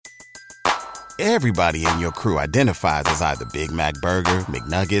Everybody in your crew identifies as either Big Mac Burger,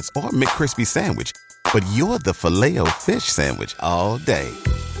 McNuggets, or McCrispy Sandwich. But you're the Filet-O-Fish Sandwich all day.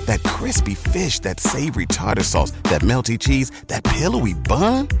 That crispy fish, that savory tartar sauce, that melty cheese, that pillowy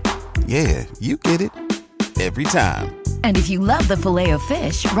bun. Yeah, you get it. Every time. And if you love the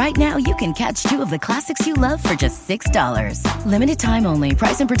Filet-O-Fish, right now you can catch two of the classics you love for just $6. Limited time only.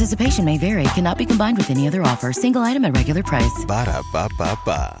 Price and participation may vary. Cannot be combined with any other offer. Single item at regular price.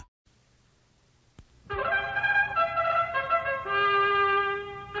 Ba-da-ba-ba-ba.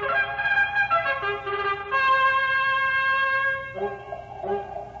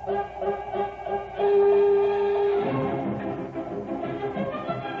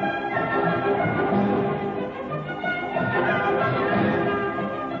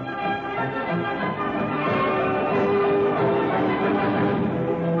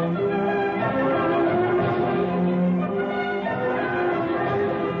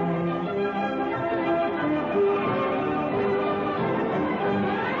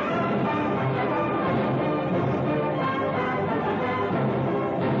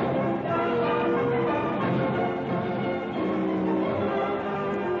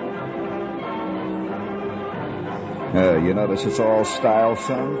 You notice it's all style,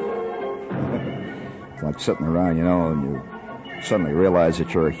 son? It's like sitting around, and you suddenly realize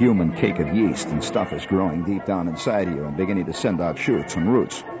that you're a human cake of yeast and stuff is growing deep down inside of you and beginning to send out shoots and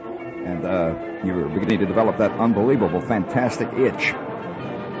roots. And you're beginning to develop that unbelievable, fantastic itch.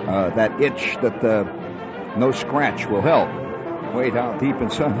 That itch that no scratch will help. Way down deep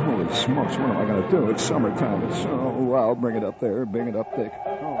inside. Holy smokes, what am I going to do? It's summertime. It's wow, bring it up there, bring it up thick.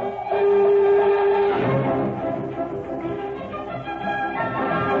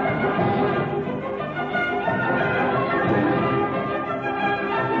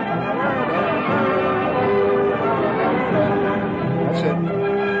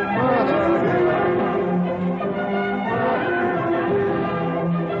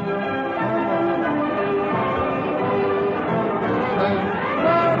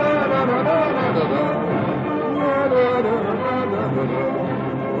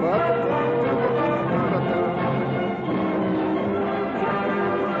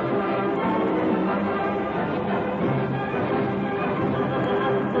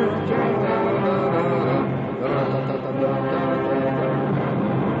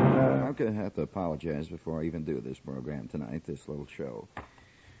 I have to apologize before I even do this program tonight, this little show,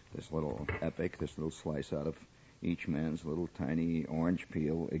 this little epic, this little slice out of each man's little tiny orange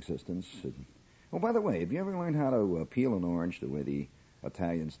peel existence. Oh, by the way, have you ever learned how to peel an orange the way the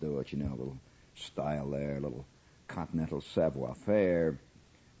Italians do it? A little style there, a little continental savoir-faire,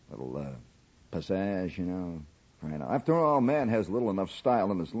 a little passage, Right. After all, man has little enough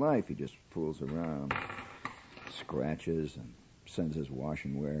style in his life. He just fools around, scratches, and sends his wash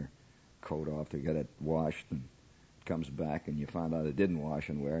and wear coat off to get it washed, and comes back and you find out it didn't wash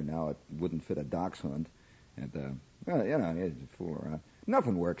and wear. Now it wouldn't fit a dachshund, and it's fool around.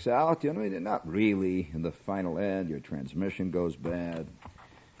 Nothing works out, not really. In the final end, your transmission goes bad,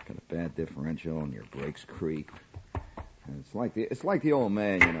 got a bad differential, and your brakes creak. And it's like the old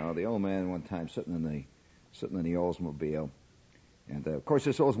man, The old man one time sitting in the Oldsmobile, and of course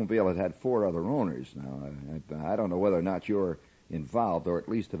this Oldsmobile had 4 other owners. Now I don't know whether or not you're involved, or at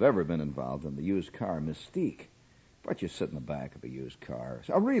least have ever been involved in the used car mystique. But you sit in the back of a used car,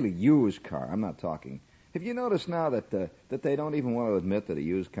 a really used car. I'm not talking. Have you noticed now that they don't even want to admit that a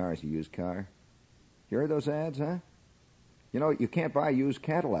used car is a used car? You heard those ads, huh? You can't buy a used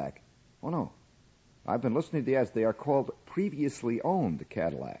Cadillac. Oh no, I've been listening to the ads. They are called previously owned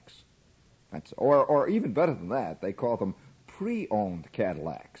Cadillacs. Or even better than that, they call them pre-owned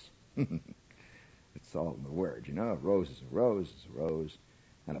Cadillacs. It's all in the word, A rose is a rose is a rose.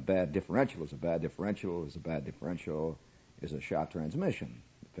 And a bad differential is a bad differential is a bad differential is a shot transmission,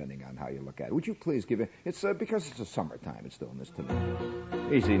 depending on how you look at it. Would you please give it... It's because it's a summertime. It's doing this to me.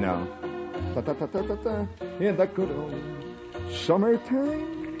 Easy now. Ta-ta-ta-ta-ta-ta. In the good old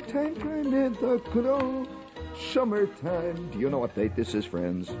summertime. Time in the good old summertime. Do you know what date this is,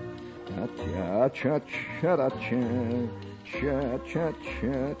 friends? Cha-cha-cha-cha-cha-cha.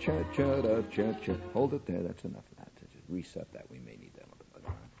 Cha-cha-cha-cha-cha-cha. Hold it there. That's enough of that. Just reset that. We may need that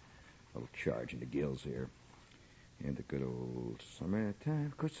a little charge in the gills here. And the good old summertime.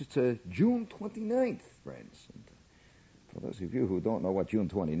 Of course, it's June 29th, friends. And for those of you who don't know what June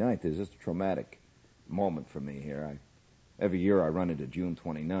 29th is, it's a traumatic moment for me here. Every year I run into June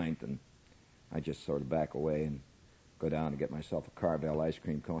 29th, and I just sort of back away and go down and get myself a Carvel ice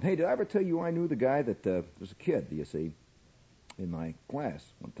cream cone. Hey, did I ever tell you I knew the guy that was a kid, you see, in my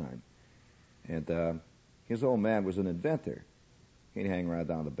class one time? And his old man was an inventor. He'd hang around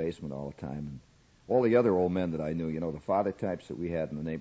down the basement all the time, and all the other old men that I knew, the father types that we had in the